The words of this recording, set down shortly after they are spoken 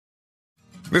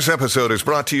This episode is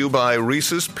brought to you by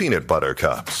Reese's Peanut Butter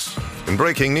Cups. In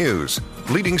breaking news,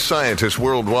 leading scientists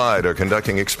worldwide are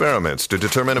conducting experiments to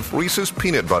determine if Reese's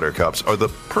Peanut Butter Cups are the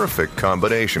perfect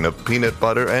combination of peanut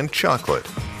butter and chocolate.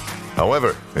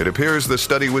 However, it appears the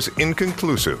study was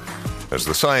inconclusive, as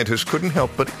the scientists couldn't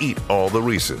help but eat all the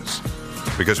Reese's.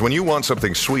 Because when you want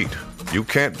something sweet, you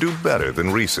can't do better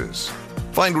than Reese's.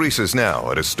 Find Reese's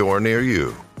now at a store near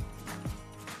you.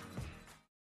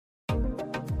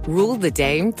 Rule the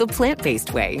day the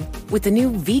plant-based way with the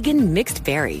new vegan mixed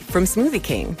berry from Smoothie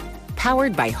King.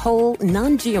 Powered by whole,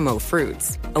 non-GMO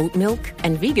fruits, oat milk,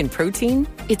 and vegan protein,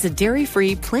 it's a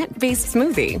dairy-free, plant-based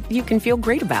smoothie you can feel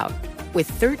great about. With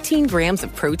 13 grams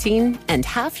of protein and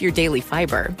half your daily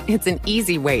fiber, it's an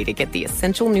easy way to get the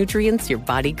essential nutrients your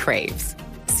body craves.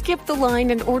 Skip the line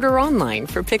and order online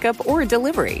for pickup or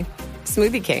delivery.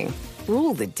 Smoothie King.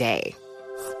 Rule the day.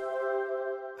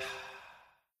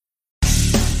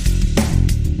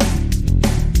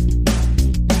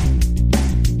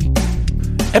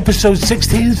 Episode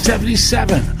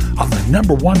 1677 of the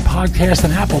number one podcast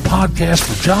and Apple Podcast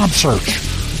for job search.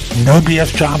 No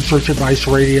BS Job Search Advice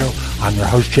Radio. I'm your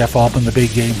host, Jeff Altman, the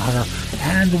Big Game Hunter,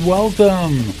 and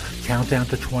welcome. Countdown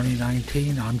to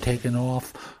 2019. I'm taking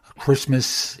off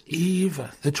Christmas Eve,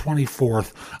 the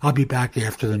 24th. I'll be back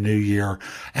after the new year,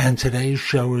 and today's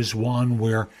show is one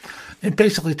where it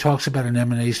basically talks about an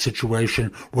M&A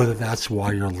situation, whether that's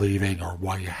why you're leaving or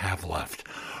why you have left.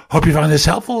 Hope you find this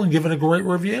helpful and give it a great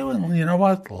review. And you know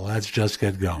what? Let's just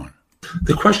get going.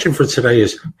 The question for today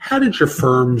is, how did your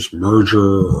firm's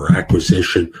merger or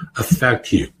acquisition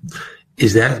affect you?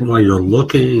 Is that why you're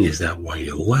looking? Is that why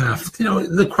you left? You know,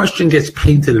 the question gets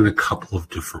painted in a couple of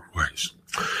different ways.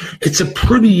 It's a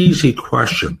pretty easy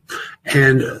question,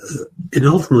 and it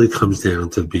ultimately comes down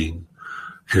to being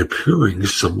and appearing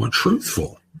somewhat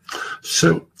truthful.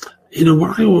 So, you know,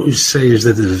 what I always say is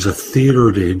that there's a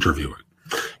theater to interviewing.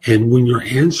 And when you're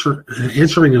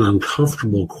answering an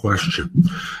uncomfortable question,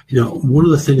 you know, one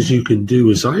of the things you can do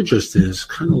is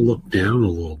kind of look down a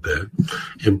little bit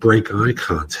and break eye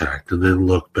contact and then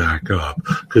look back up,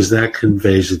 because that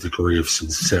conveys a degree of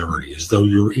sincerity, as though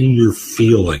you're in your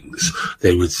feelings,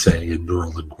 they would say in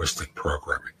neurolinguistic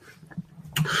programming.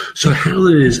 So how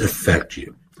did it affect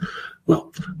you?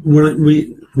 Well, when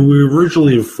we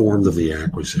originally informed of the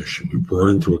acquisition, we brought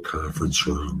into a conference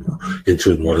room or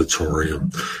into an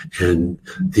auditorium, and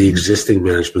the existing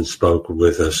management spoke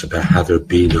with us about how there'd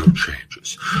be no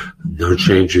changes. No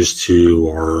changes to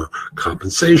our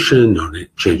compensation, no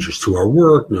changes to our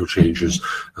work, no changes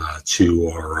to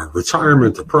our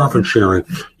retirement, the profit sharing.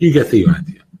 You get the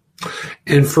idea.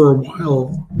 And for a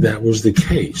while, that was the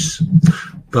case.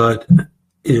 But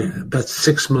about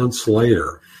 6 months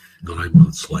later, 9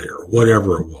 months later,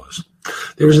 whatever it was,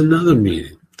 there was another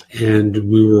meeting, and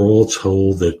we were all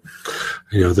told that,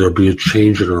 you know, there'd be a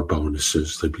change in our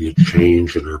bonuses, there'd be a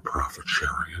change in our profit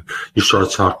sharing. And you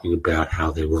start talking about how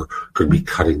they were going to be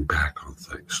cutting back on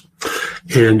things.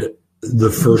 And the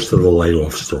first of the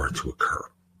layoffs started to occur.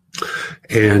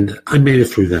 And I made it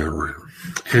through that round.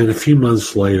 And a few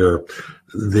months later,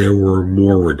 there were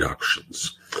more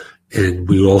reductions. And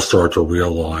we all started to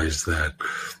realize that,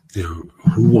 you know,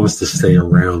 who wants to stay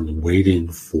around waiting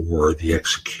for the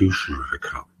executioner to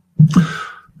come?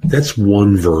 That's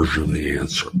one version of the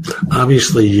answer.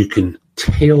 Obviously, you can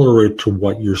tailor it to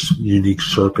what your unique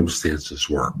circumstances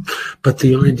were. But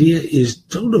the idea is,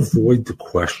 don't avoid the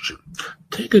question.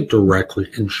 Take it directly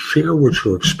and share what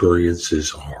your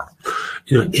experiences are.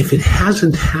 You know, if it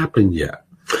hasn't happened yet,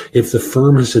 if the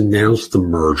firm has announced the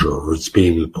merger or it's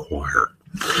being acquired,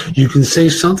 you can say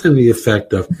something to the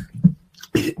effect of,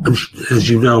 as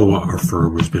you know, our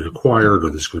firm has been acquired, or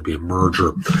there's going to be a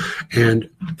merger. And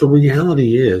the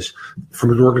reality is,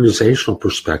 from an organizational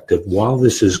perspective, while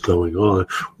this is going on,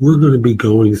 we're going to be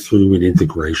going through an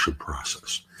integration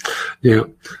process. Now,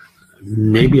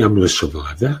 maybe I'm going to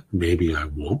survive that. Maybe I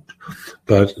won't.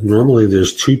 But normally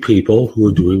there's two people who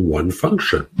are doing one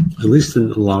function, at least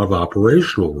in a lot of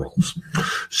operational roles.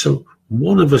 So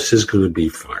one of us is going to be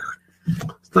fired.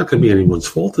 It's not going to be anyone's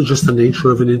fault. It's just the nature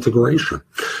of an integration.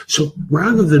 So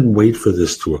rather than wait for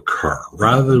this to occur,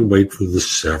 rather than wait for the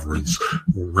severance,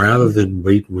 rather than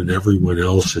wait when everyone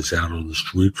else is out on the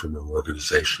street from our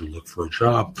organization to look for a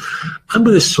job, I'm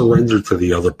going to surrender to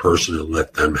the other person and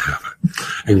let them have it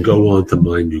and go on to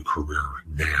my new career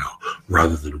now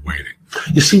rather than waiting.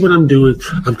 You see what I'm doing?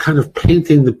 I'm kind of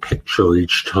painting the picture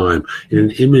each time in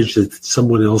an image that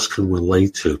someone else can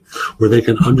relate to, where they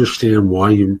can understand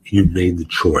why you made the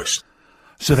choice.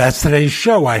 So that's today's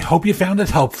show. I hope you found it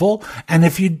helpful. And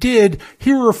if you did,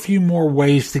 here are a few more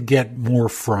ways to get more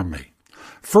from me.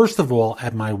 First of all,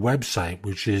 at my website,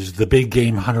 which is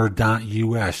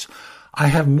thebiggamehunter.us, I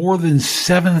have more than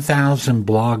 7,000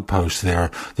 blog posts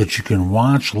there that you can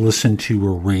watch, listen to,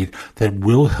 or read that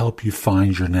will help you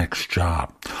find your next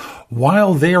job.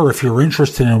 While there, if you're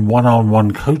interested in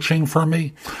one-on-one coaching from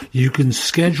me, you can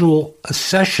schedule a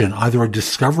session, either a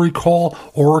discovery call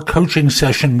or a coaching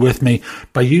session with me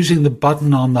by using the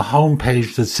button on the home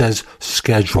page that says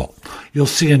schedule. You'll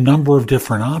see a number of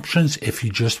different options. If you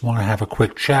just want to have a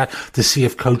quick chat to see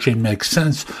if coaching makes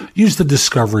sense, use the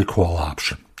discovery call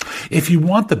option. If you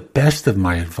want the best of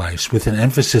my advice with an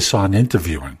emphasis on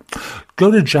interviewing,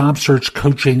 go to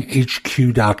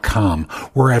JobSearchCoachingHQ.com,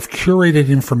 where I've curated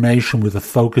information with a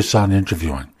focus on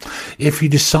interviewing. If you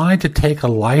decide to take a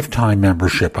lifetime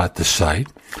membership at the site,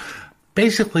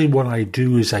 basically what I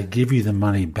do is I give you the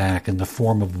money back in the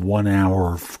form of 1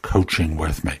 hour of coaching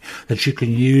with me that you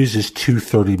can use as 2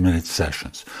 30-minute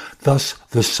sessions. Thus,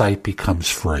 the site becomes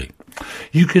free.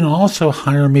 You can also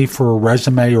hire me for a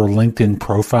resume or LinkedIn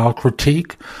profile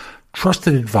critique,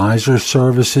 trusted advisor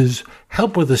services,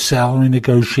 help with a salary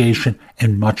negotiation,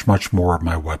 and much, much more at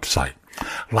my website.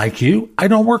 Like you, I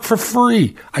don't work for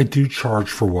free. I do charge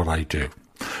for what I do.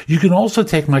 You can also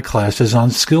take my classes on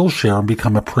Skillshare and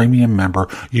become a premium member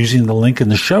using the link in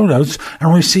the show notes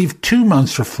and receive 2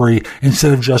 months for free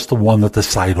instead of just the one that the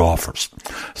site offers.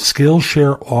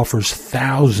 Skillshare offers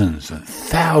thousands and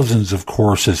thousands of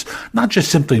courses, not just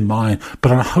simply mine,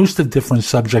 but on a host of different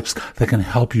subjects that can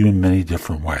help you in many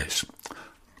different ways.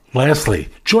 Lastly,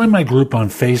 join my group on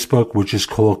Facebook, which is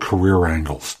called Career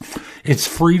Angles. It's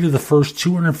free to the first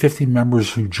 250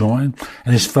 members who join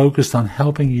and is focused on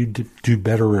helping you do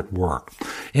better at work.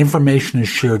 Information is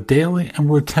shared daily, and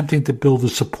we're attempting to build a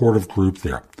supportive group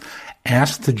there.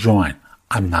 Ask to join.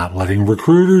 I'm not letting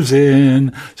recruiters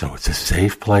in, so it's a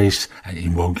safe place and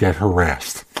you won't get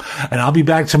harassed. And I'll be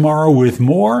back tomorrow with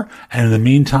more, and in the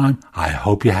meantime, I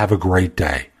hope you have a great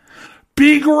day.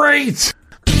 Be great!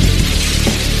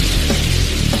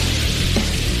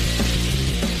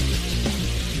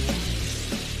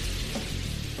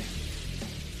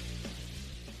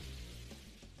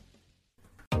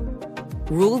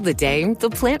 Rule the day the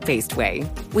plant-based way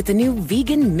with the new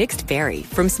vegan mixed berry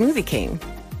from Smoothie King.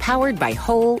 Powered by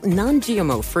whole,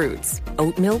 non-GMO fruits,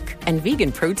 oat milk, and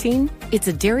vegan protein, it's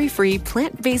a dairy-free,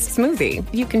 plant-based smoothie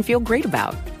you can feel great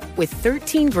about. With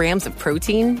 13 grams of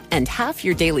protein and half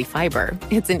your daily fiber,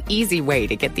 it's an easy way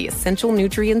to get the essential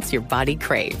nutrients your body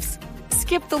craves.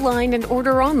 Skip the line and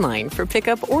order online for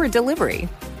pickup or delivery.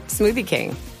 Smoothie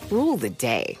King. Rule the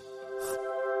day.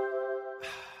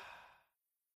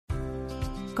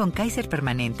 Con Kaiser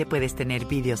Permanente puedes tener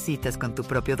videocitas con tu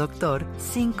propio doctor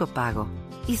sin copago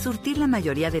y surtir la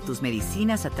mayoría de tus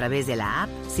medicinas a través de la app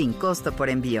sin costo por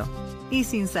envío y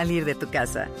sin salir de tu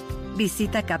casa.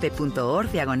 Visita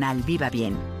cape.org/Viva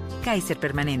Bien. Kaiser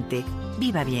Permanente.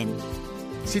 Viva bien.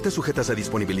 Citas sujetas a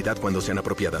disponibilidad cuando sean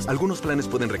apropiadas. Algunos planes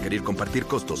pueden requerir compartir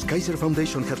costos. Kaiser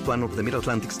Foundation Health Plan of the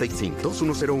Mid-Atlantic States Inc.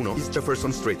 2101 East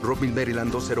Jefferson Street, Rockville,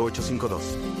 Maryland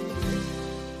 20852.